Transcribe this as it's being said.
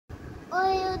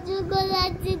ওই অজগর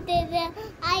আছে tere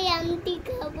আই আমটি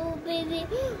খাবো বেরে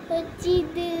হচ্ছি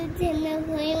দুজনা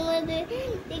হয়ে মরে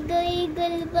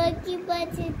ইগল বাকি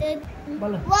পাচ্ছে তো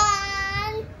বলো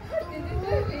 1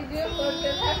 2 3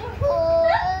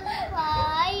 4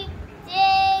 5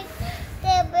 6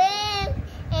 7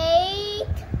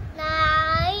 8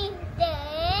 9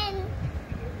 10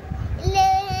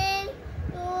 11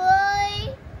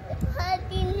 12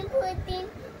 13 14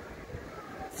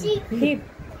 16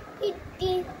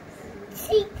 15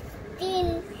 16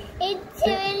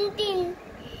 17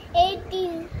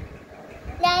 18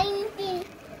 19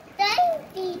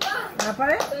 20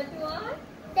 তারপরে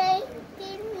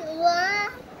 21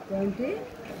 20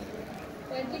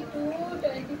 22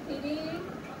 23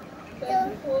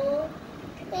 24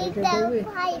 এটা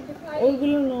 5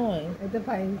 ওইগুলো নয়, এটা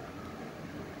 5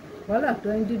 বলো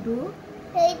 22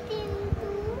 18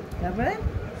 তারপরে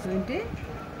 20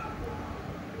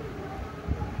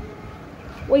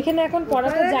 ওইখানে এখন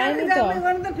পড়াতে যায়নি তো।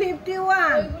 এখন তো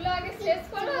 51 ওইগুলো আগে শেষ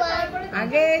করো তারপরে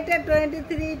আগে এটা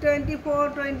 23 24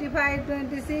 25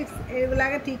 26 এগুলো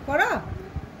আগে ঠিক করো।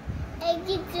 এই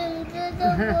যে চন্দ্র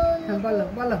হ্যাঁ, বলো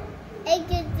বলো এই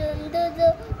যে চন্দ্র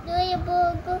দুই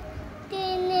বর্গ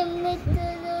তিন মিত্র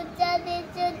চাঁদে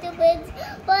চতুর্ভুজ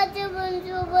পাঁচ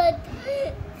বন্ধু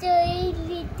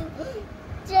চৈলিত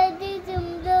চাঁদে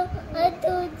চন্দ্র আট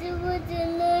চতুর্ভুজ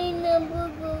নয়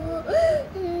নবগ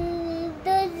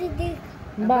 10 দিক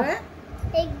বাহ,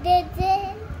 এক দেশে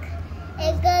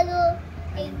 11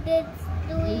 এক দেশ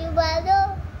 2 12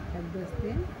 1 2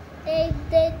 3 এক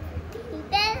দেশ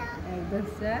 13 1 2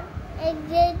 4 এক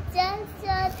দেশ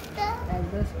 4 7 1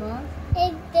 2 5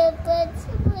 এক দেশ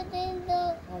 5 পর্যন্ত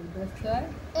 1 2 4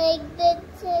 এক দেশ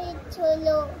 6 1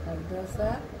 2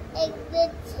 4 এক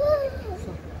দেশ 6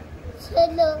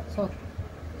 17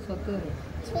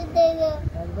 17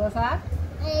 1 2 8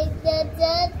 এক দেশ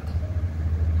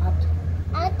 8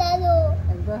 18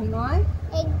 1 2 9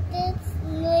 এক দেশ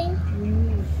 9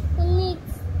 19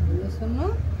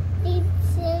 19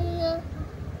 শূন্য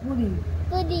 20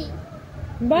 20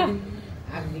 বাহ।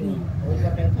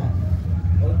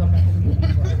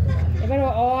 এবার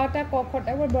অটা কখটা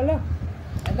একবার বলো।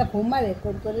 একটা ফোমা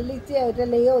রেকর্ড করে লিখছে, ওইটা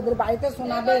লেগে ওদের বাড়িতে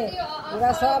শোনাবে।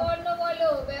 ওরা সব বর্ণ বলো,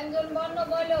 ব্যঞ্জন বর্ণ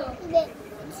বলো।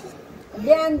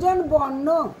 ব্যঞ্জন বর্ণ।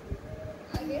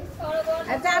 আগে স্বরবর্ণ।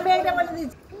 আচ্ছা আমি এটা বলে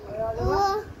দিচ্ছি।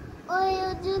 ওই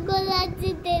অজগর আছে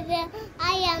tere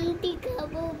আই আমটি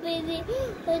খাবো বেরে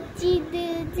হচ্ছি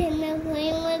দুজনা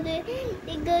হয়ে মরে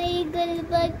ইগল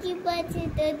বাকি পাচ্ছে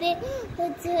তোদের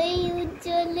ছই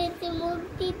উজ্জ্বলে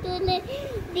মুক্তি তোলে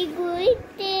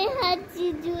দিগুইতে হাসি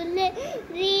ঝুলে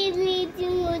রিলিজ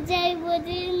মজাই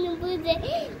বোঝে বুঝে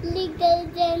লিখল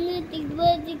যেন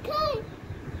দিগ্বজ খায়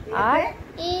আর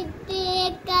এতে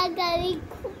একা গাড়ি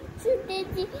খুব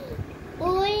ছুটেছি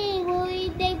ওই ওই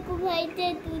দেখো ভাইটা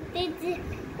তুতেছে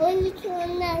ওই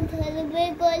সোনা ধরবে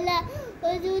গলা ও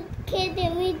দুধ খেতে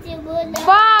মিছে বলা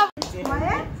বাহ।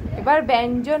 এবার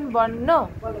ব্যঞ্জন বর্ণ।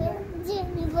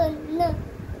 জীবন না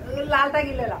লালটা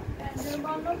গিলে লাও। ব্যঞ্জন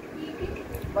বর্ণ কি কি?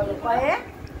 বলো কয়ে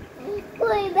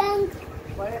ওই ব্যাংক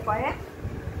কয়ে কয়ে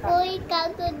ওই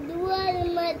কাকর দুয়ার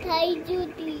মাথায়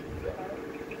জুটি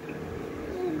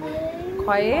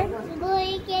ক্ষয়ে বই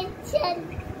কেছাল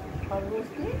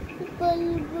খরগোশটি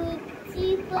কলগুচি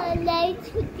পালাই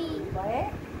ছুটি কয়ে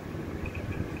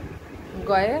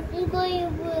গয়ে গই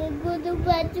গুদু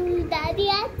বাজুল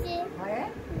দাঁড়িয়ে আছে কয়ে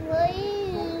ওই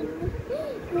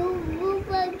ঘুঘু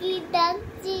পাখি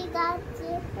ডাকছে গাছে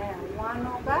হ্যাঁ ওয়ান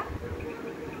নৌকা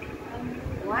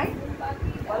ওয়াই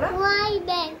বলো ওয়াই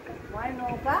ব্যাংক ওয়াই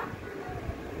নৌকা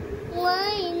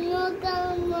ওয়াই নৌকা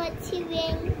মাছি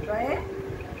ব্যাংক কয়ে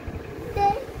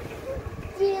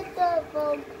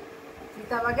চিতাবাগ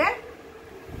সীতাবাগে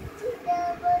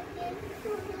চিতাবাগের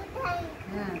শুরু ঠাই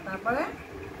হ্যাঁ তারপরে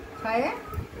খায়ে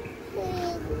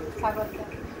ছাগলটা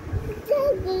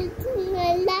ছাগল তোমা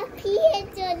লাফিয়ে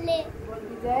চলে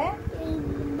বলবি যায়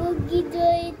বুকি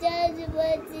জয়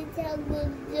চাষবাসে ছাগল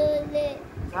চলে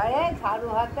খায়ে ঝাড়ু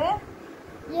হাতে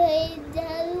জয়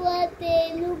ঝাড়ুয়াতে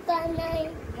লুকা নাই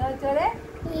চড়ে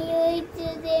ওই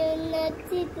চলে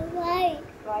নাচি তো ভাই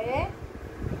কয়ে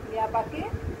টিয়া পাখি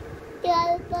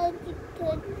চাল পাখি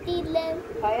দিলাম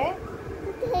কয়ে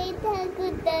কোথায় থাকো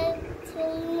তার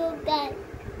লুকায়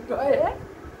কয়ে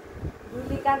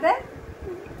দুলি কাঁদে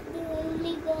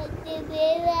ধুলি গাছে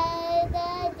বেড়াতে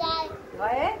যায়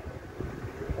কয়ে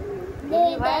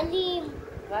ডালিম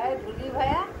কয়ে ধুলি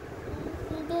ভাইয়া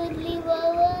দুলি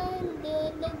বাবা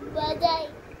ঢোলক বাজায়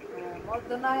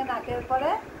মধ্যনয় নাকের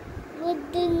পরে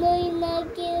বুদ্ধ নই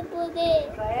নাকের পরে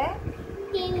কয়ে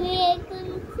তুমি এখন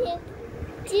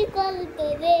চিকল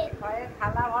করে কয়ে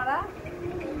থালা ভরা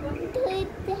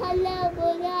কালা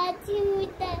বড় আছে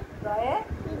মুটা রয়ে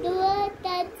দুয়াত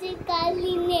আছে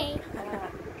কালি নেই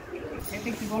এটা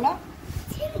কি বলো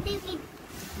ছেড়ে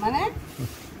মানে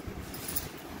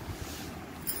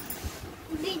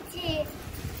বিচে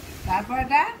তারপর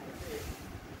এটা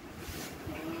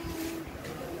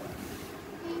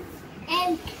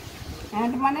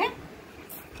এন্ড মানে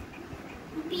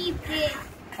পিপে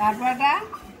তারপর এটা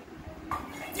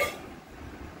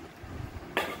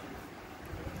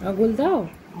আগুল দাও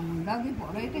দাও কি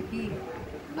বলো এটা কি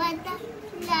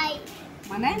বাটারফ্লাই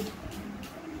মানে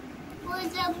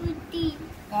প্রজাপতি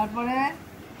তারপরে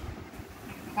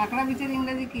কাঁকড়া বিচের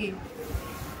ইংরেজি কি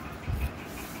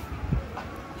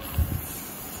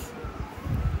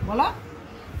বলো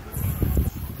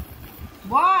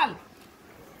বল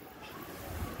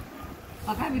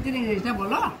কাঁকড়া বিচের ইংরেজিটা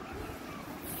বলো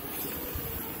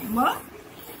বলো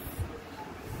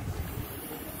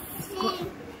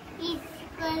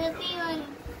স্করপিয়ন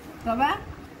তবে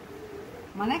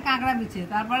মানে কাঁকড়া বিছে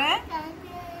তারপরে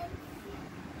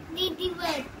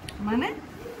লেডিবার্ড মানে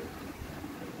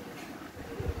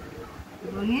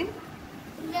রঙিন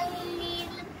রঙিন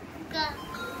পোকা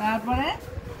তারপরে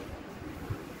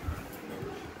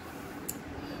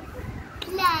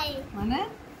ফ্লাই মানে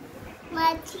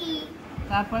মাছি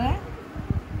তারপরে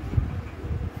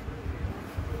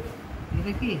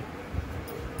এটা কি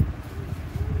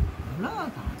বলো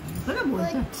তাড়াতাড়ি করে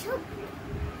বলছো কচ্ছপ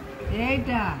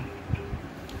এইটা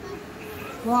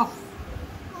কক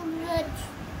কুমড়োচ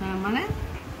হ্যাঁ মানে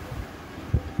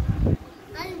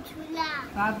আলঝুলা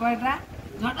তারপর এটা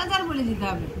ঝটাঝট বলে দিতে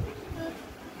হবে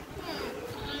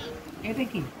এটা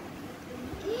কি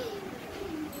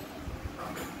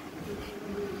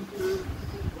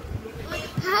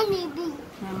হানিবি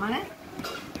হ্যাঁ মানে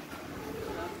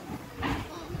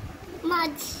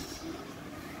মাছ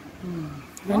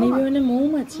হানিবি মানে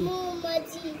মৌমাছি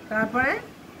মৌমাছি তারপরে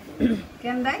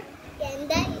কেন্দাই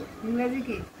ক্যান্ডাই ইংরেজি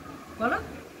কি বলো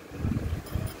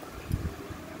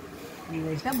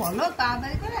ইংরেজিটা বলো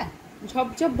তাড়াতাড়ি করে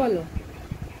ঝপঝপ বলো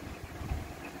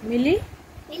মিলি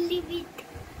মিলিবিট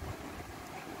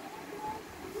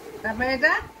তারপরে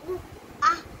এটা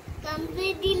আহ কামড়ে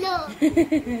দিল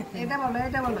এটা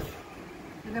বলো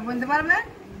এটা বলতে পারবে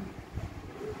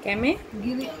ক্যামে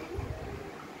গিরি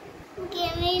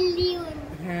ক্যামেলিয়ন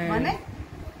হ্যাঁ মানে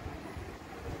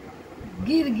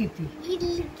গিরগিটি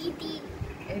গিলগিটি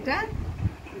এটা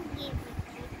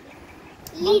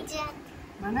লিজার্ড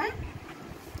মানে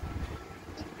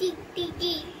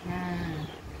টিকটিকি হ্যাঁ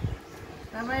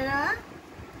তারপরে এটা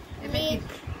নেক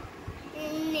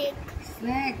নেক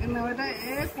স্নেক না ওটা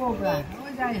এ কোবরা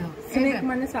ওই যাই হোক স্নেক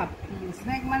মানে সাপ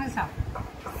স্নেক মানে সাপ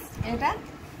এটা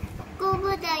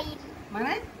ক্রোকোডাইল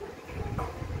মানে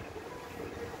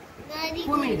গাড়ি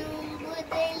কুমির।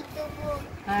 বোতল তবু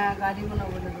হ্যাঁ গাড়িগুলো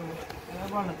বলে দেবো এবার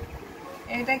বলো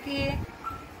এটা কি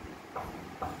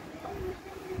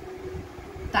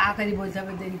তাড়াতাড়ি বলতে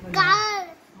হবে দেরি করে কার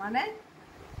মানে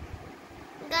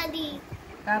গাড়ি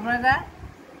তারপরে এটা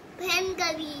ভ্যান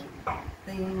গাড়ি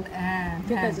হ্যাঁ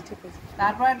ঠিক হ্যাঁ। আছে ঠিক আছে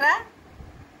তারপর এটা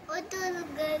অটোর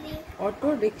গাড়ি অটো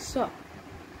রিক্সা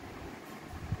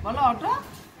বলো অটো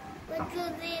অটোর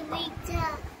রিক্সা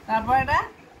তারপর এটা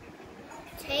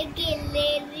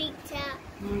সাইকেলের রিক্সা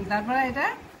তারপরে এটা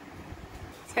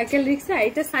সাইকেল রিক্সা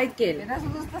এটা সাইকেল এটা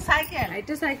শুধু তো সাইকেল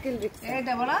এটা সাইকেল রিক্সা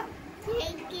এইটা বলো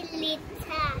সাইকেল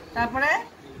রিক্সা তারপরে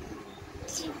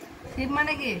শিব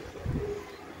মানে কি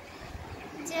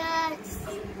জাজ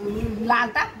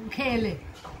লালটা খেলে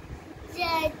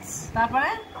জাজ তারপরে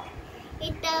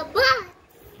এটা বাস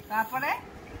তারপরে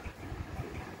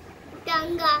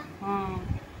টাঙ্গা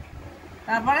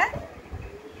তারপরে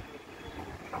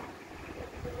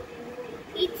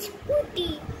স্কুটি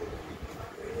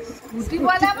স্কুটি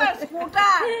বলে আবার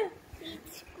স্কুটার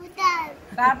স্কুটার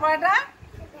তারপর এটা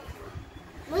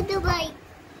মোটর বাইক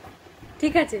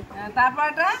ঠিক আছে তারপর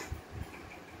এটা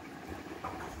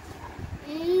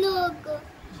নৌকো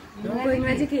নৌকো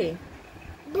ইংরেজি কি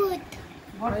বুট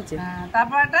হয়েছে।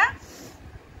 তারপর এটা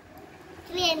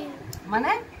ট্রেন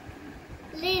মানে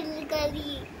রেলগাড়ি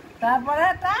তারপরে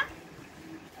এটা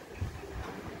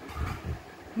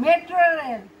মেট্রো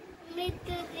রেল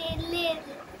মেট্রো রেলের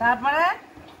তারপরে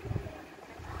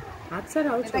আচ্ছা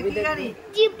রাও এটা ছবি কি গাড়ি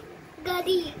দেখো জিপ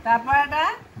গাড়ি তারপরে এটা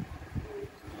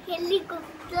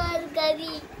হেলিকপ্টার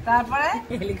গাড়ি তারপরে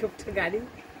হেলিকপ্টার গাড়ি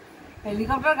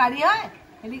হেলিকপ্টার গাড়ি হয়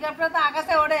হেলিকপ্টার তো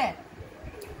আকাশে ওড়ে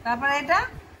তারপরে এটা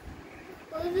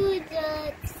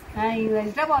উড়োজাহাজ হ্যাঁ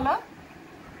ইংরেজিটা বলো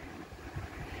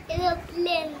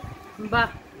এরোপ্লেন বাহ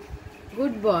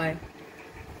গুড বয়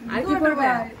আর কি পড়বে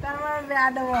তারপরে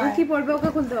ব্যাড আর কি পড়বে ওকে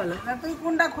খুলতে বলো তুই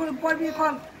কোনটা পড়বি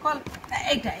কল কল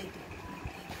এইটা এইটা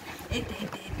এইটা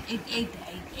এইটা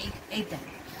এইটা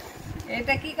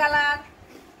এটা কি কালার?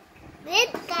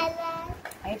 রেড কালার,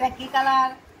 এটা কি কালার?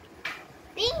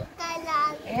 পিঙ্ক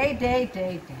কালার, এইটা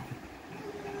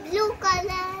ব্লু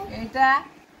কালার, এটা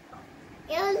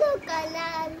ইয়েলো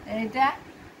কালার, এটা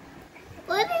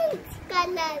অরেঞ্জ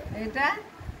কালার, এটা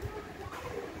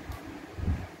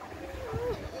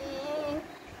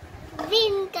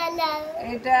গ্রিন কালার,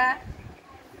 এটা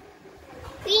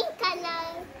পিঙ্ক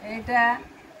কালার, এটা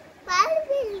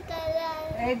পার্পল কালার,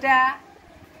 এটা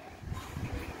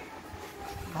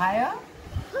ভাইও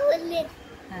হলুদ,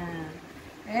 হ্যাঁ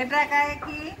এটা কায়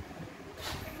কি?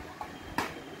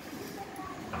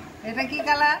 এটা কি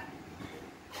কালার?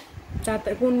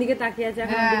 কোন দিকে তাকিয়ে আছে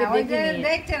এখন হ্যাঁ, দিকে ওইটা দেখিনি।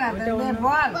 দেখছে না ওইটা তো, অন্য-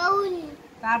 বল। ব্রাউন,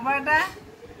 তারপর এটা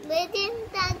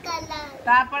মেজেন্টা কালার,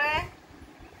 তারপরে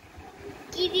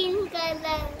গ্রিন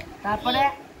কালার, তারপরে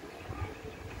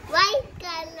হোয়াইট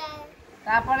কালার,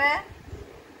 তারপরে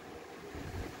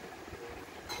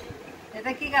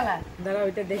এটা কি কালার? দাঁড়া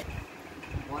ওইটা দেখ।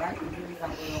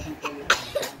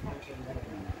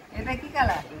 এটা কি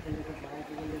কালার?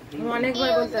 অনেকবার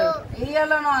বলতে হবে।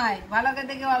 ইয়েলো নয়, ভালো করে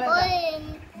দেখে বলো এটা। অরেঞ্জ,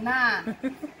 না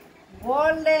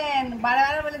গোল্ডেন,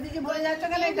 বারে বলে দিচ্ছি, ভুলে যাচ্ছ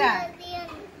কেন? এটা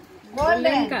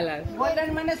গোল্ডেন Golden color. গোল্ডেন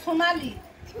মানে সোনালি,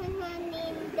 সোনালি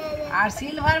কালার, আর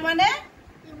সিলভার মানে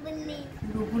ব্লু,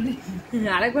 রুপুলি।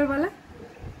 আরেকবার বলো।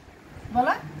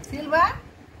 বলো সিলভার।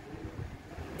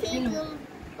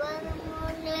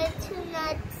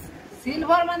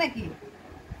 সিলভার মানে কি?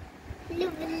 ব্লু,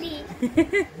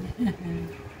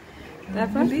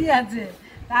 তারপর ভুলি আছে।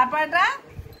 তারপর এটা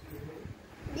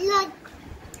ব্লাড,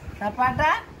 তারপর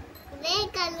এটা গ্রে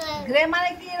কালার, গ্রে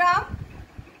মানে কি রং?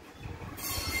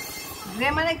 গ্রে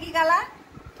মানে কি কালার?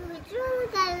 টুটুল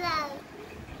কালার,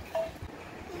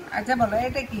 আচ্ছা বলো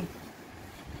এটা কি?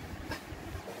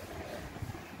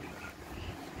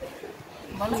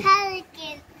 বলো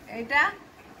সার্কেল, এটা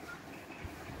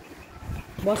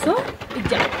বসো। এই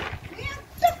যা।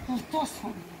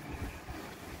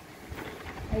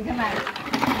 এইখানে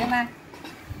এখানে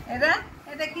এটা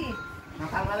এটা কি?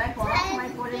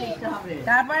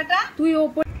 তারপর এটা তুই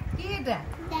ওপর কি? এটা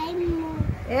ডায়মন্ড,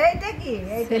 এইটা কি?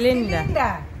 এইটা সিলিন্ডার।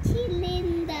 সিলিন্ডার।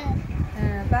 সিলিন্ডার,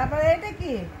 হ্যাঁ, তারপরে এটা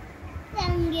কি?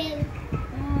 ট্রায়াঙ্গেল,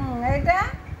 এইটা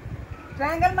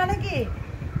ট্রায়াঙ্গেল মানে কি?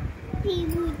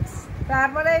 ত্রিভুজ,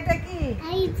 তারপরে এটা কি?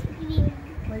 আইসক্রিম,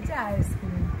 বলছে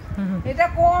আইসক্রিম। এটা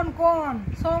কোন কোন?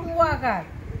 শঙ্কু আকার।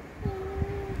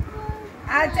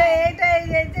 আচ্ছা এইটা এই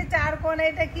যে চার কোণ,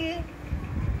 এটা কি?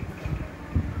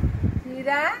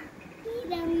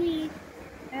 পিরামিড,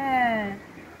 হ্যাঁ,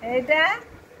 এইটা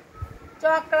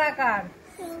চক্রাকার,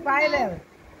 স্পাইরাল।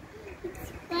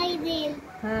 স্পাইরাল,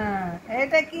 হ্যাঁ,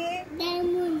 এটা কি?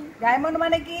 ডায়মন্ড, ডায়মন্ড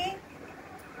মানে কি?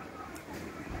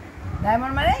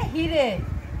 ডায়মন্ড মানে হিরে।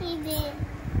 হিরে,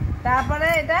 তারপরে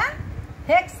এটা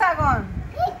হেক্সাগন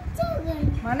হেক্সাগন,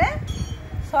 মানে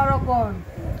সরকোণ।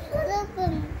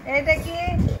 সরকম, এটা কি?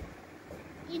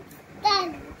 স্টার,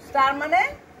 স্টার মানে।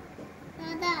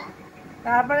 সাদা,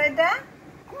 তারপরে এটা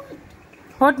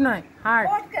হট নয় হার্ট।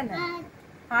 কোট কেন? হাত,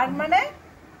 হার্ট মানে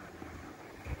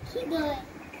হৃদয়,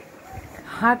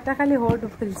 হাতটা খালি হট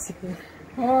বলছি।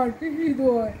 হার্ট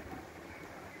হৃদয়।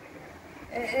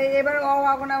 এবার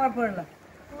আগুন আবার পড়লো।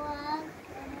 ওয়াক,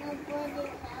 অনুপরে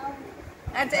নাও,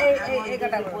 আচ্ছা এই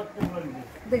কাটা বলো।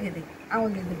 দেখি আঙুল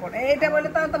দিতে পড়ে এইটা বলে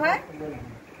তো ভাই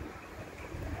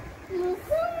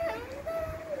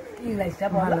ইংলিশটা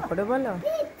বলো ভালো করে বলো।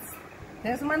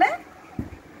 ফেস মানে।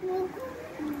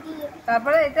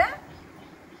 তারপরে এটা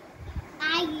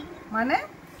আই, মানে।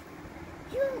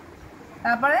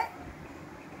 তারপরে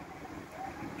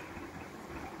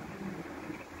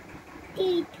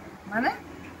টিট, মানে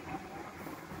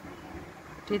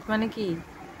টিথ মানে কি?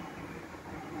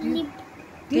 লিপ,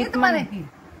 টিথ মানে কি?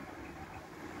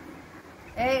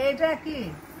 এইটা কি?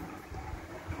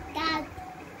 দাঁত,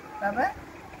 তারপরে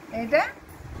এইটা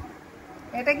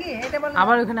এটা কি? এটা বলো।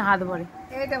 আবার ওখানে হাত ভরে।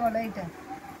 এইটা বলো এইটা।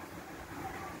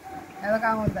 এত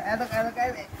আঙুল দাও, এত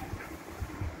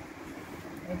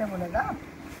এটা বলে দাও।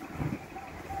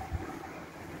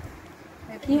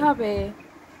 কি হবে?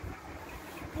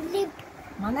 লিপ,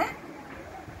 মানে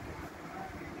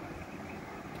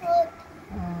ঠোঁট,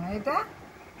 এটা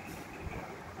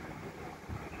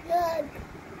নোজ,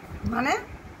 মানে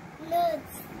নোজ,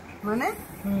 মানে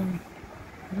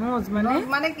নোজ মানে nose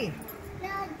মানে কি?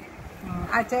 নোজ,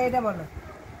 আচ্ছা এটা বলো।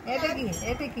 এটা কি?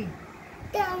 এটা কি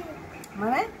টাং,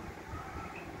 মানে?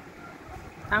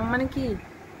 টাং মানে কি?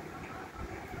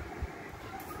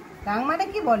 টাং মানে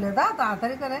কি বলে দাও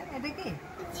তাড়াতাড়ি করে। এটা কি?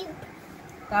 জিপ,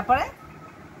 তারপরে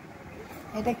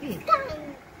এটা কি? টাং,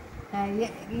 হ্যাঁ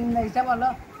ইংলিশটা বলো।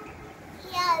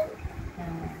 ইয়াল,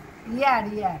 হ্যাঁ ইয়ার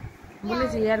ইয়ার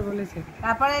বলেছে ইয়ার বলেছে।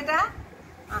 তারপরে এটা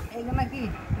এগুলো কি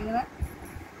এগুলো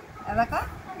দেখো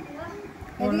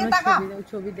অন্য এদিকে তাকাও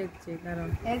ছবি দেখছে কারণ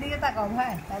এদিকে তাকাও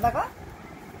ভাই দেখো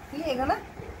কি এগুলো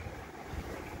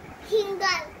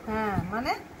ফিঙ্গার হ্যাঁ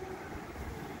মানে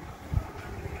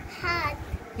হাত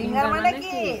ফিঙ্গার মানে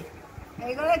কি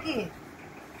এগুলো কি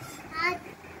হাত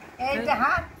এই যে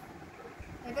হাত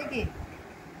এটা কি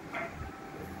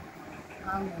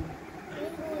আঙ্গুল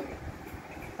আঙ্গুল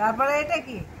তারপরে এটা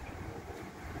কি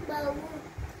বাবু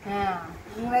হ্যাঁ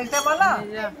ইংরেজিটা বলো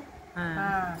হ্যাঁ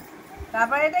হ্যাঁ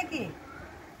তারপরে এটা কি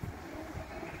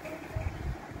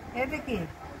এটা কি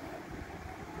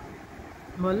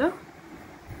বলো।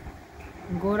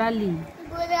 গোড়ালি।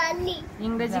 গোড়ালি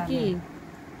ইংরেজি কি?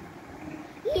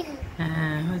 হিল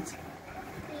হ্যাঁ হচ্ছে।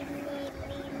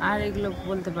 আর এগুলো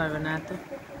বলতে পারবে না এত।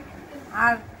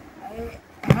 আর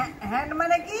হ্যান্ড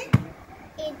মানে কি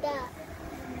এটা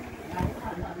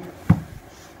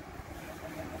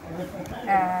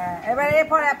এবার এ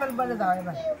ফর অ্যাপেল বলে দাও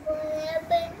এবার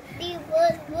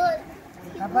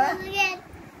তারপরে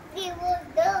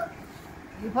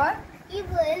ই ফর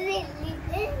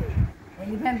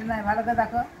এলিফ্যান্ট নাই ভালো করে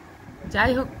দেখো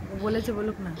যাই হোক বলেছে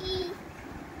বলুক না।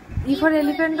 ই ফর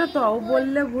এলিফ্যান্টও তো ও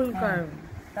বললে ভুল করবে।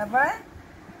 তারপরে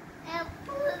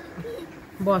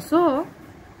বসো।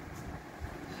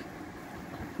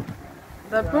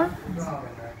 তারপর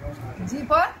জি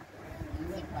ফর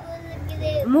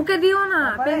মুখে দিও না,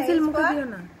 তারপরে পেন্সিল H মুখে for? দিও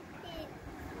না।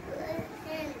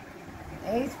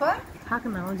 এইচ ফর থাক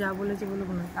না, ও যা বলেছে বলুক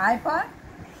না। আই ফর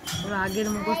ওর আগের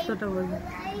মুখস্থটা বলবে।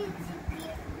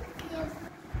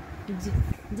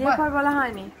 যে বল। ফর বলা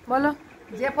হয়নি, বলো।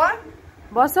 জে ফর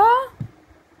বসো।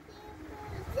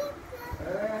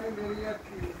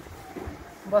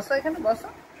 বসো এখানে বসো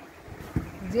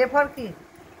জে ফর কি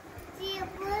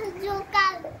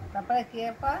তারপরে কে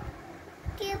ফর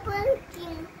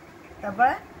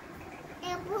তারপরে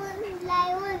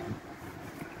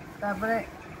তারপরে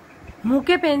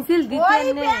মুখে পেন্সিল দিতে ওই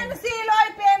নেই,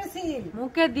 পেন্সিল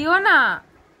মুখে দিও না।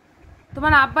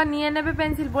 তোমার আব্বা নিয়ে নেবে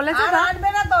পেন্সিল বলেছে আর তো। আনবে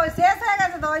না তো শেষ হয়ে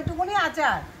গেছে তো ওইটুকুনি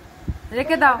আচার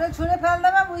রেখে দাও, ওটা ছুঁড়ে ফেল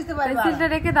দেবে বুঝতে পারবে পেন্সিলটা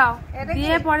রেখে দাও, এটা কি?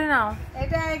 দিয়ে পরে নাও।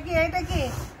 এটা কি এটা কি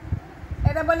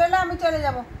এটা বললে না আমি চলে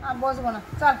যাব আর বসবো না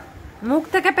চল মুখ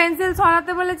থেকে পেন্সিল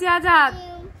সরাতে বলেছি আজাদ।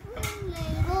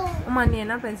 মা নিয়ে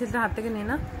না পেন্সিলটা হাত থেকে নিয়ে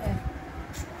না।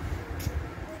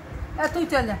 তুই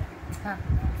চল যা হ্যাঁ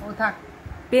ও থাক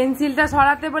পেন্সিলটা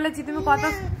সরাতে বলেছি, তুমি কত।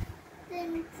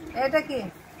 এটা কি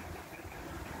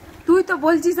তুই তো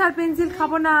বলছিস আর পেন্সিল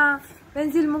খাবো না,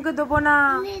 পেন্সিল মুখে দেবো না।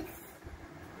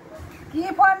 কি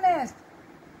for next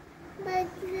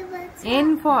N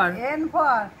for N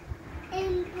for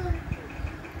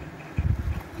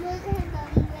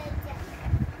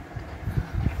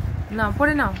না,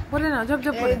 পড়ে নাও, পড়ে নাও,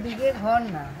 ঝপঝপ পড়ে। এইদিকে ঘর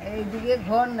না এইদিকে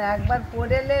ঘর না একবার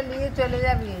পড়েলে নিয়ে চলে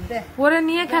যাবি দেখ পরে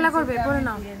নিয়ে খেলা করবে, পরে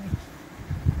নাও।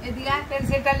 এদিকে আয়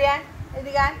পেন্সিলটা নিয়ে আয়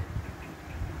এদিকে আয়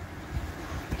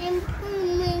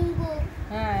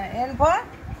হ্যাঁ এন ফর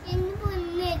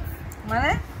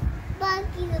মানে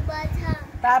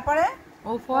তারপরে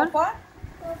ও ফর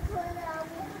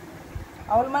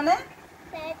আউল মানে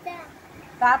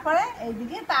তারপরে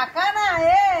এইদিকে তাকা না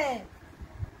এ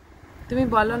তুমি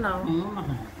বলো না,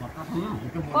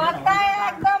 কথা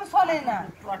একদম শোনে না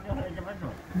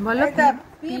বলো। এইটা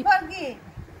পি ফর কি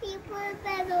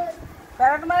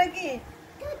প্যারট মানে কি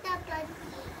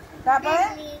তারপরে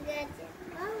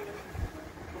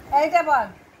এইটা বল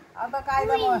অত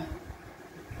কায়দা বল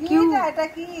কি কিউ। এটা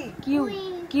কি Q,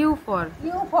 Q for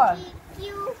Q for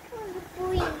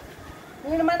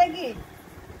queen মানে কি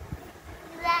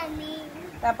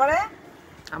তারপরে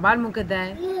আবার মুখে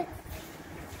দেয়।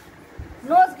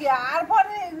 নোজ কি আর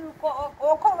পরে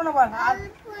অক্ষর কোনো বল আর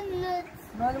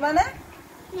নোজ মানে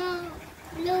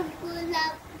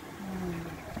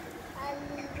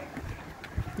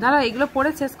দাঁড়াও, এগুলো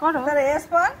পড়ে শেষ করো। তাহলে এস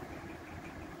পর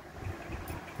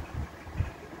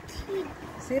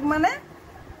শিব মানে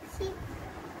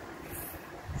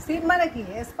শিব মানে কি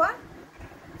এস পর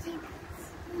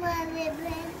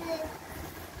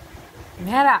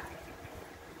ভেড়া।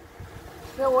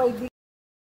 ওই